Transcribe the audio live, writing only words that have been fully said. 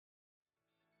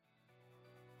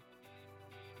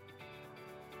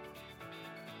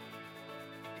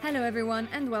Hello, everyone,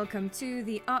 and welcome to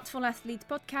the Artful Athlete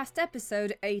podcast,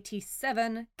 episode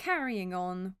 87, carrying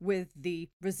on with the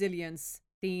resilience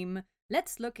theme.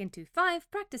 Let's look into 5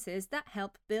 practices that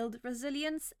help build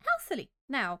resilience healthily.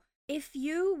 Now, if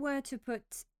you were to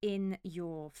put in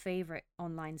your favorite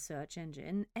online search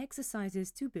engine,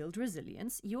 exercises to build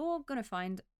resilience, you're going to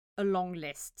find a long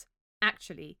list.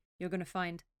 Actually, you're going to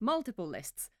find multiple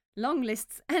lists, long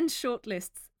lists and short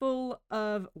lists full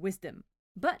of wisdom.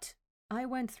 But I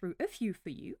went through a few for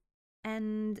you,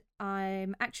 and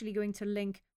I'm actually going to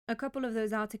link a couple of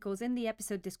those articles in the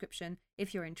episode description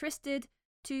if you're interested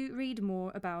to read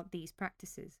more about these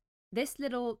practices. This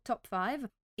little top 5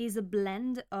 is a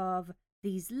blend of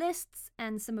these lists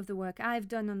and some of the work I've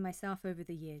done on myself over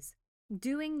the years.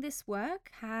 Doing this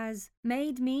work has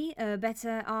made me a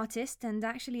better artist and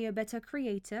actually a better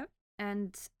creator,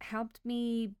 and helped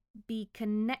me be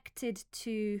connected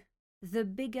to the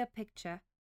bigger picture,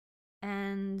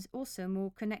 and also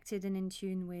more connected and in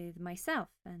tune with myself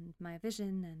and my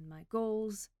vision and my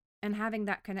goals. And having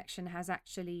that connection has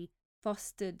actually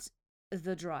fostered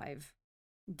the drive.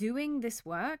 Doing this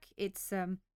work, it's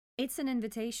an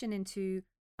invitation into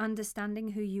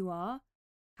understanding who you are,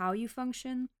 how you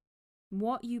function,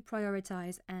 what you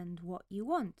prioritize, and what you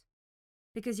want.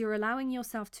 Because you're allowing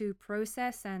yourself to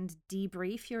process and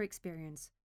debrief your experience.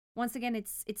 Once again,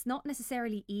 it's not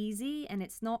necessarily easy and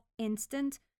it's not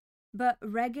instant, but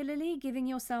regularly giving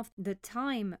yourself the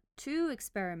time to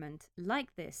experiment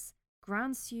like this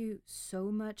grants you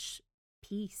so much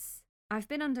peace. I've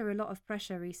been under a lot of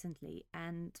pressure recently,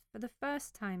 and for the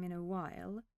first time in a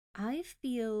while, I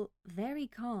feel very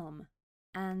calm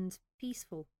and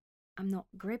peaceful. I'm not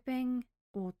gripping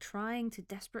or trying to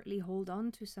desperately hold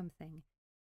on to something.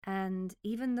 And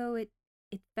even though it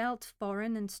felt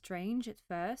foreign and strange at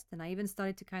first, and I even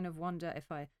started to kind of wonder if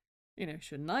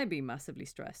shouldn't I be massively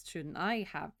stressed? Shouldn't I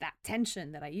have that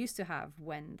tension that I used to have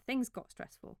when things got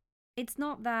stressful? It's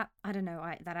not that,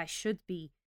 that I should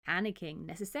be panicking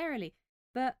necessarily,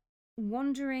 but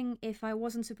wondering if I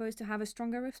wasn't supposed to have a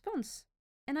stronger response.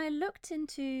 And I looked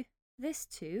into this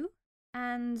too,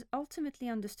 and ultimately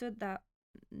understood that,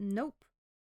 nope,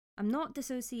 I'm not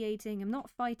dissociating, I'm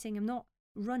not fighting, I'm not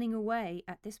running away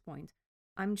at this point.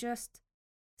 I'm just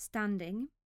standing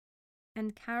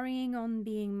and carrying on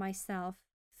being myself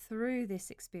through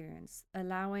this experience,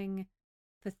 allowing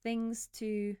for things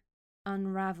to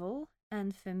unravel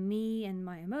and for me and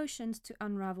my emotions to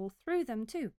unravel through them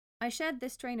too. I shared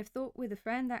this train of thought with a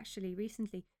friend actually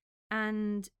recently,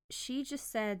 and she just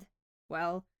said,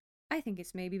 well, I think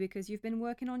it's maybe because you've been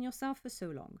working on yourself for so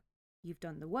long. You've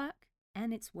done the work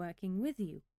and it's working with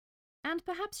you. And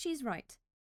perhaps she's right.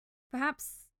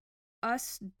 Perhaps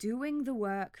us doing the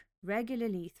work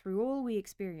regularly through all we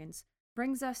experience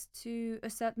brings us to a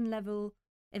certain level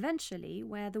eventually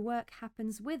where the work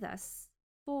happens with us,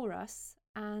 for us,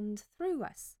 and through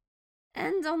us.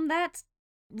 And on that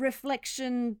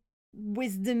reflection,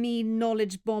 wisdomy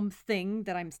knowledge bomb thing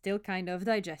that I'm still kind of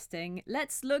digesting,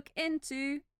 let's look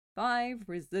into 5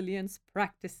 resilience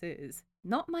practices.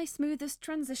 Not my smoothest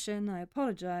transition, I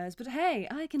apologize, but hey,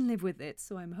 I can live with it,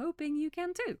 so I'm hoping you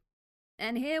can too.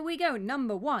 And here we go,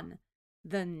 number 1.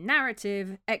 The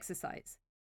narrative exercise.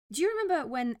 Do you remember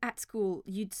when at school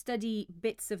you'd study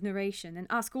bits of narration and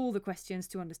ask all the questions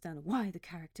to understand why the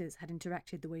characters had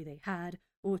interacted the way they had,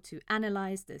 or to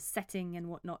analyze the setting and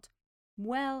whatnot?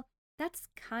 Well, that's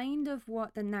kind of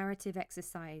what the narrative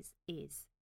exercise is.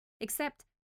 Except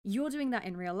you're doing that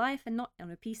in real life and not on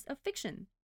a piece of fiction.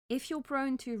 If you're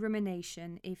prone to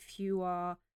rumination, if you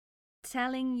are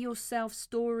telling yourself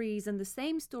stories and the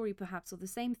same story perhaps, or the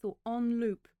same thought on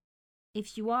loop,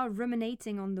 if you are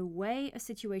ruminating on the way a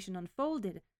situation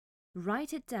unfolded,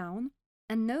 write it down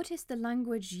and notice the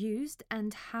language used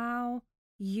and how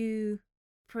you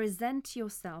present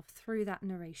yourself through that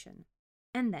narration.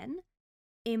 And then,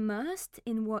 immersed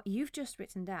in what you've just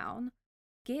written down,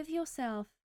 give yourself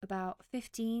about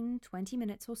 15-20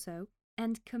 minutes or so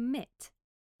and commit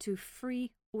to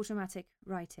free automatic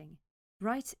writing.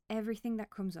 Write everything that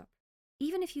comes up.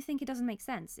 Even if you think it doesn't make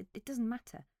sense, it doesn't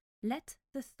matter. Let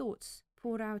the thoughts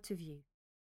pour out of you.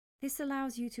 This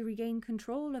allows you to regain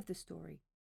control of the story,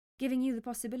 giving you the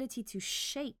possibility to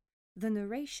shape the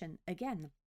narration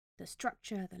again, the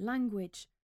structure, the language.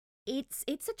 It's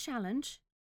a challenge.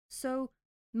 So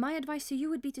my advice to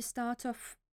you would be to start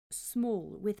off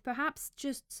small with perhaps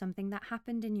just something that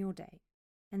happened in your day,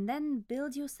 and then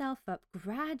build yourself up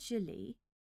gradually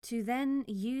to then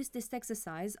use this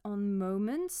exercise on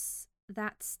moments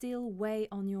that still weigh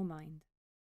on your mind.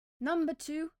 Number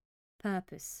 2,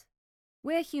 purpose.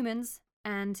 We're humans,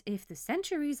 And if the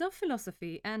centuries of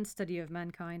philosophy and study of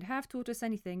mankind have taught us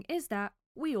anything, is that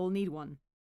we all need one.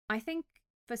 I think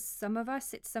for some of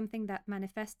us, it's something that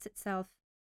manifests itself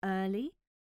early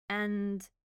and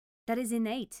that is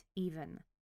innate even.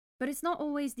 But it's not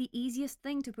always the easiest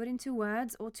thing to put into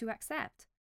words or to accept.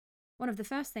 One of the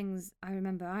first things I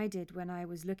remember I did when I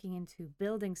was looking into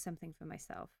building something for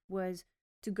myself was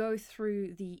to go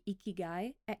through the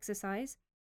Ikigai exercise,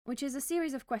 which is a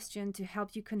series of questions to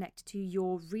help you connect to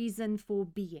your reason for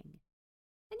being.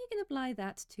 And you can apply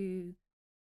that to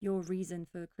your reason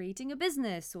for creating a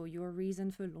business or your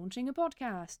reason for launching a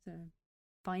podcast,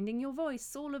 finding your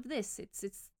voice, all of this.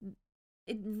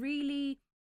 It really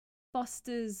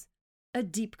fosters a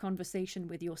deep conversation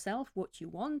with yourself, what you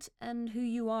want, and who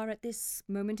you are at this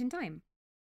moment in time.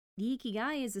 The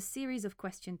Ikigai is a series of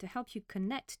questions to help you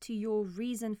connect to your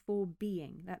reason for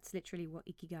being. That's literally what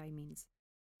Ikigai means.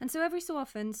 And so every so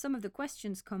often, some of the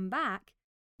questions come back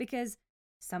because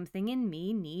something in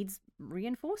me needs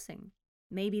reinforcing.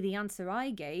 Maybe the answer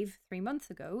I gave 3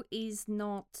 months ago is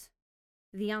not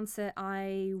the answer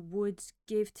I would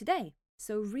give today.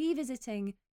 So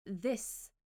revisiting this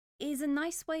is a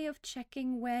nice way of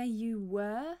checking where you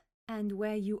were and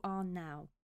where you are now.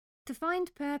 To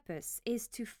find purpose is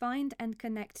to find and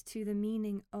connect to the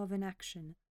meaning of an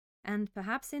action, and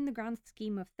perhaps in the grand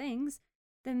scheme of things,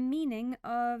 the meaning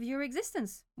of your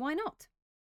existence. Why not?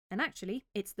 And actually,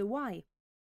 it's the why.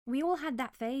 We all had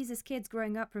that phase as kids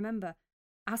growing up, remember,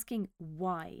 asking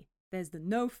why. There's the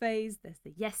no phase, there's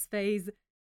the yes phase,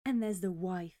 and there's the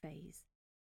why phase.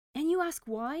 And you ask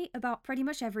why about pretty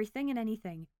much everything and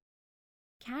anything.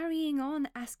 Carrying on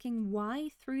asking why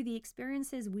through the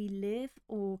experiences we live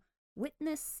or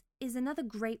witness is another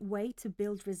great way to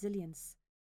build resilience.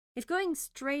 If going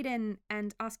straight in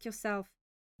and ask yourself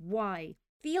why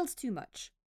feels too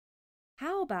much,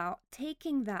 how about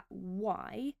taking that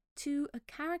why to a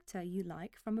character you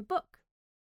like from a book,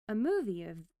 a movie,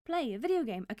 a play, a video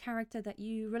game, a character that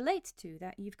you relate to,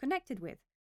 that you've connected with?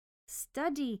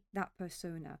 Study that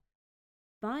persona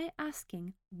by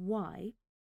asking why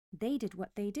they did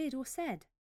what they did or said.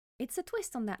 It's a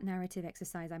twist on that narrative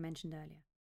exercise I mentioned earlier.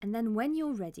 And then when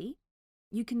you're ready,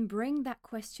 you can bring that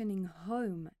questioning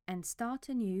home and start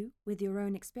anew with your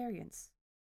own experience.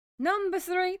 Number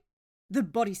 3, the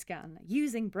body scan,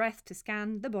 using breath to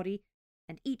scan the body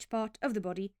and each part of the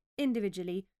body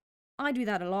individually. I do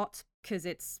that a lot because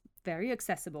it's very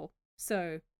accessible.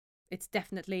 So it's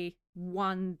definitely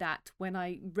one that when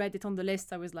I read it on the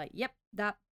list, I was like, yep,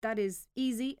 that is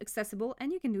easy, accessible,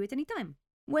 and you can do it anytime.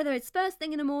 Whether it's first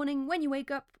thing in the morning, when you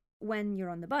wake up, when you're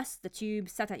on the bus, the tube,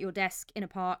 sat at your desk in a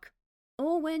park,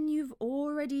 or when you've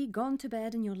already gone to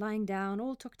bed and you're lying down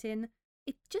all tucked in,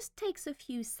 it just takes a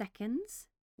few seconds,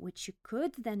 which you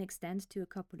could then extend to a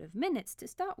couple of minutes to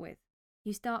start with.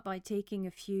 You start by taking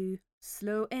a few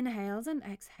slow inhales and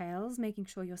exhales, making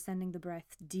sure you're sending the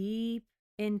breath deep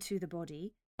into the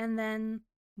body, and then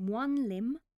one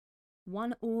limb,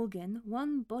 one organ,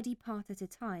 one body part at a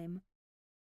time,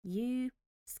 you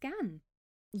scan.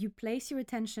 You place your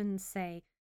attention, say,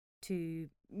 to,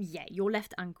 your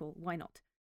left ankle, why not?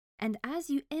 And as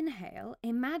you inhale,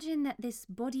 imagine that this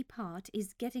body part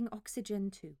is getting oxygen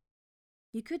too.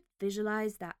 You could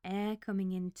visualize that air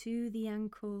coming into the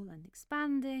ankle and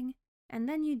expanding, and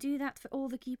then you do that for all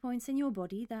the key points in your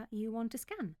body that you want to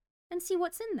scan, and see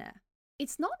what's in there.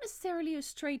 It's not necessarily a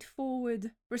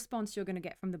straightforward response you're going to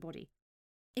get from the body.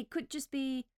 It could just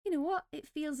be, you know what, it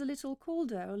feels a little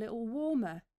colder, a little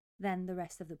warmer than the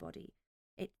rest of the body.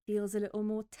 It feels a little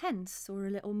more tense or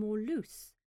a little more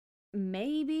loose.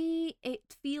 Maybe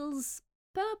it feels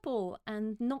purple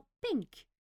and not pink.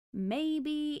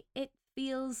 Maybe it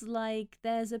feels like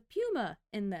there's a puma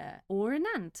in there or an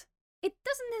ant. It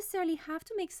doesn't necessarily have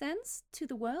to make sense to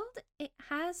the world. It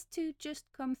has to just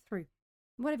come through.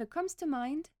 Whatever comes to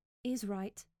mind is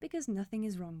right because nothing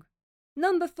is wrong.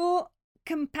 Number 4,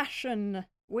 compassion.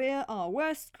 We're our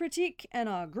worst critique and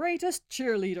our greatest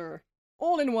cheerleader.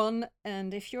 All in one,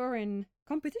 and if you're in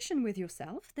competition with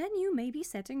yourself, then you may be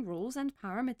setting rules and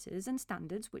parameters and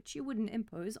standards which you wouldn't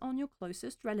impose on your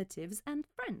closest relatives and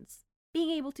friends.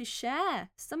 Being able to share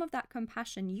some of that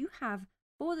compassion you have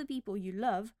for the people you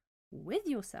love with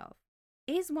yourself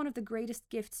is one of the greatest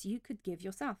gifts you could give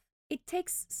yourself. It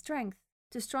takes strength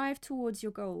to strive towards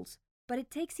your goals, but it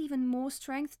takes even more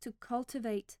strength to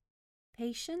cultivate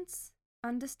patience,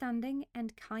 understanding,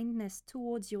 and kindness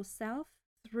towards yourself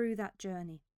through that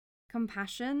journey.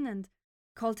 Compassion and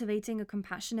cultivating a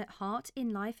compassionate heart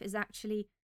in life is actually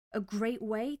a great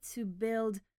way to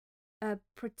build a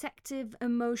protective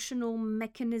emotional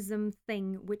mechanism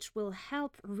thing which will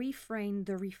help refrain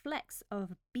the reflex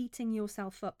of beating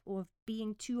yourself up or of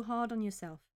being too hard on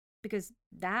yourself. Because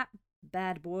that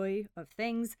bad boy of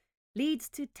things leads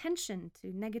to tension,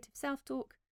 to negative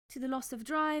self-talk, to the loss of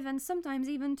drive, and sometimes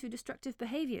even to destructive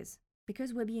behaviors,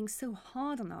 because we're being so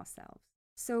hard on ourselves.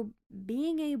 So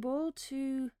being able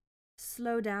to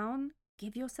slow down,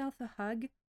 give yourself a hug,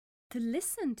 to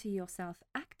listen to yourself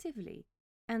actively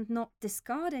and not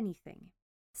discard anything.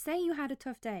 Say you had a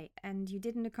tough day and you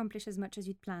didn't accomplish as much as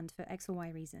you'd planned for X or Y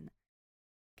reason.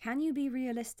 Can you be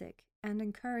realistic and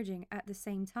encouraging at the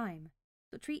same time?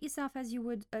 So treat yourself as you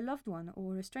would a loved one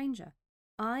or a stranger.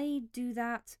 I do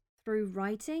that through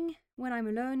writing when I'm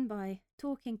alone, by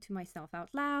talking to myself out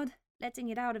loud, letting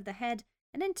it out of the head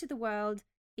and into the world.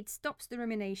 It stops the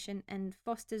rumination and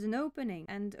fosters an opening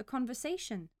and a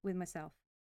conversation with myself.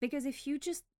 Because if you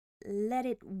just let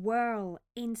it whirl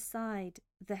inside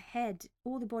the head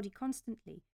or the body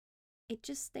constantly, it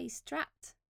just stays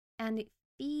trapped and it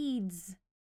feeds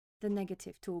the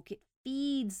negative talk, it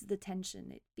feeds the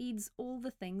tension, it feeds all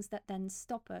the things that then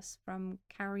stop us from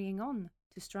carrying on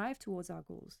to strive towards our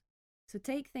goals. So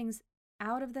take things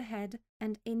out of the head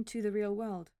and into the real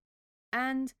world.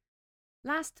 And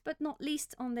last but not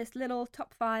least on this little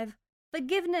top 5,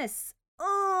 forgiveness.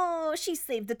 Oh, she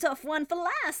saved the tough one for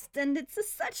last, and it's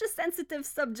such a sensitive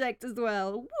subject as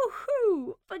well.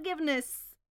 Woohoo! Forgiveness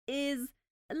is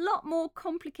a lot more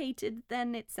complicated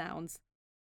than it sounds.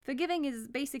 Forgiving is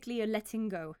basically a letting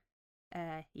go.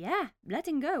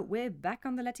 Letting go. We're back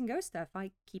on the letting go stuff.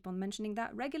 I keep on mentioning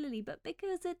that regularly, but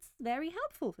because it's very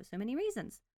helpful for so many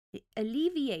reasons. It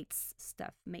alleviates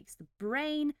stuff, makes the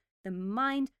brain, the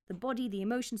mind, the body, the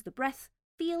emotions, the breath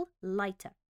feel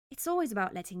lighter. It's always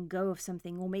about letting go of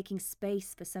something or making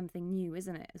space for something new,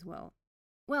 isn't it, as well?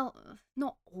 Well,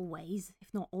 not always.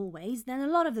 If not always, then a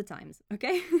lot of the times,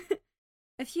 okay?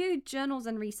 A few journals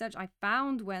and research I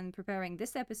found when preparing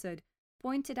this episode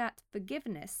pointed at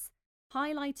forgiveness,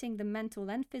 highlighting the mental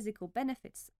and physical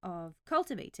benefits of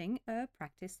cultivating a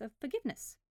practice of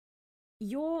forgiveness.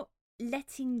 You're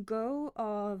letting go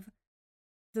of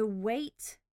the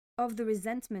weight of the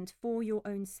resentment for your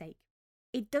own sake.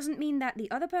 It doesn't mean that the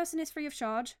other person is free of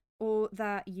charge or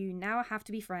that you now have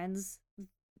to be friends.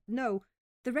 No,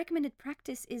 the recommended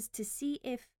practice is to see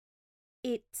if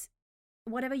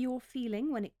whatever you're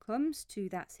feeling when it comes to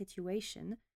that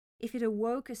situation, if it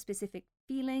awoke a specific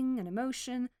feeling, an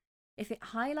emotion, if it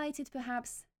highlighted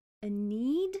perhaps a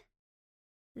need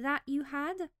that you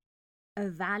had, a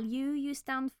value you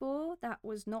stand for that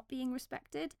was not being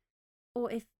respected,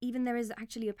 or if even there is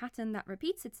actually a pattern that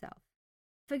repeats itself.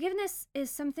 Forgiveness is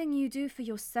something you do for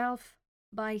yourself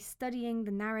by studying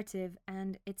the narrative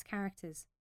and its characters.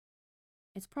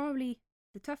 It's probably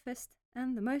the toughest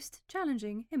and the most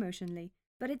challenging emotionally,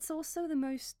 but it's also the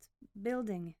most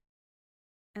building,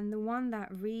 and the one that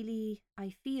really,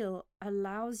 I feel,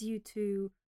 allows you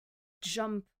to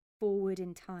jump forward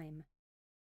in time,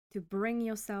 to bring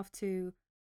yourself to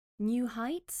new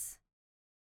heights.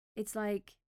 It's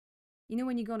like, you know,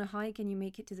 when you go on a hike and you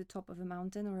make it to the top of a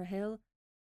mountain or a hill,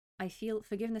 I feel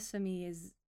forgiveness for me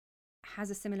has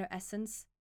a similar essence.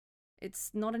 It's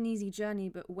not an easy journey,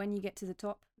 but when you get to the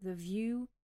top, the view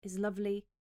is lovely.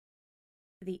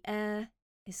 The air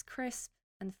is crisp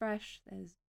and fresh.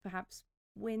 There's perhaps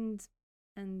wind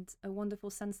and a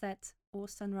wonderful sunset or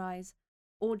sunrise,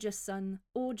 or just sun,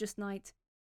 or just night.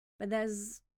 But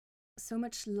there's so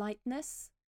much lightness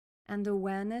and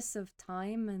awareness of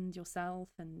time and yourself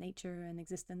and nature and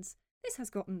existence. This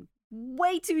has gotten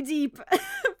way too deep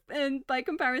and by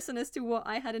comparison as to what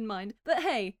I had in mind. But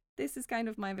hey, this is kind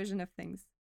of my vision of things.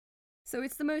 So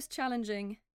it's the most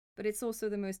challenging, but it's also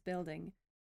the most building.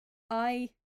 I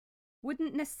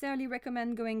wouldn't necessarily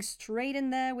recommend going straight in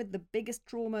there with the biggest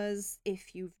traumas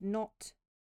if you've not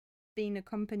been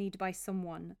accompanied by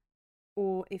someone,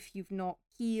 or if you've not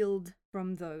healed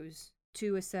from those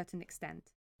to a certain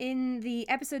extent. In the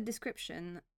episode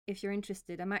description, if you're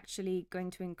interested, I'm actually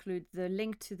going to include the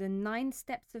link to the 9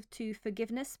 Steps to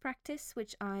Forgiveness practice,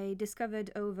 which I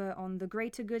discovered over on the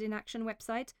Greater Good in Action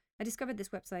website. I discovered this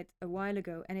website a while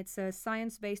ago, and it's a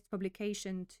science-based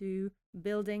publication to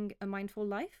building a mindful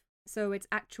life. So it's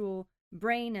actual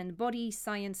brain and body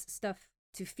science stuff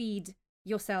to feed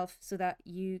yourself so that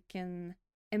you can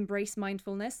embrace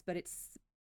mindfulness, but it's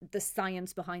the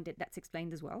science behind it that's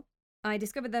explained as well. I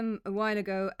discovered them a while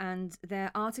ago, and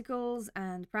their articles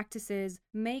and practices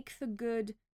make for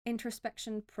good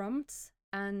introspection prompts,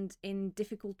 and in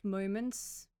difficult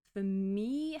moments, for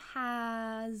me,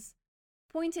 has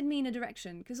pointed me in a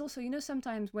direction. Because also, you know,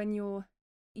 sometimes when you're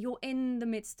in the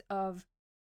midst of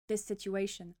this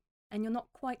situation and you're not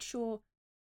quite sure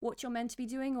what you're meant to be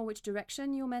doing or which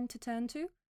direction you're meant to turn to,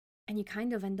 and you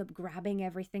kind of end up grabbing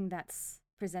everything that's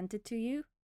presented to you,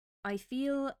 I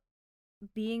feel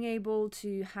being able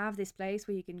to have this place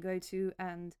where you can go to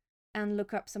and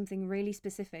look up something really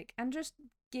specific and just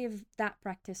give that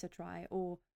practice a try,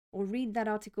 or read that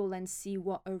article and see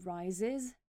what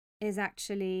arises, is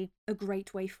actually a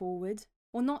great way forward.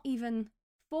 Or not even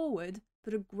forward,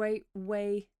 but a great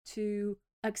way to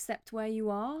accept where you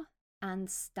are and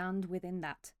stand within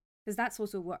that. Because that's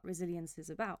also what resilience is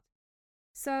about.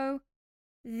 So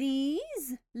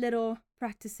these little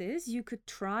practices you could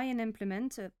try and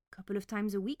implement a couple of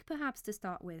times a week perhaps to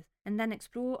start with, and then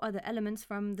explore other elements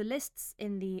from the lists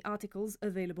in the articles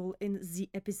available in the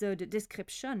episode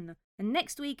description. And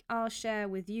next week I'll share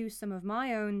with you some of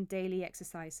my own daily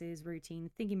exercises,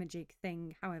 routine, thingamajig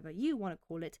thing, however you want to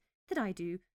call it, that I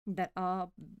do that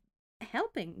are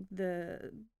helping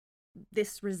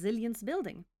this resilience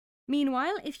building.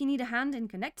 Meanwhile, if you need a hand in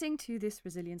connecting to this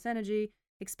resilience energy,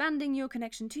 expanding your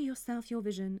connection to yourself, your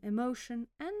vision, emotion,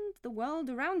 and the world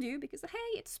around you, because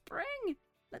hey, it's spring!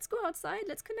 Let's go outside,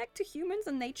 let's connect to humans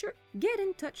and nature. Get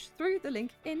in touch through the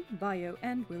link in bio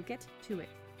and we'll get to it.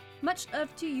 Much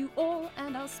love to you all,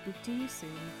 and I'll speak to you soon.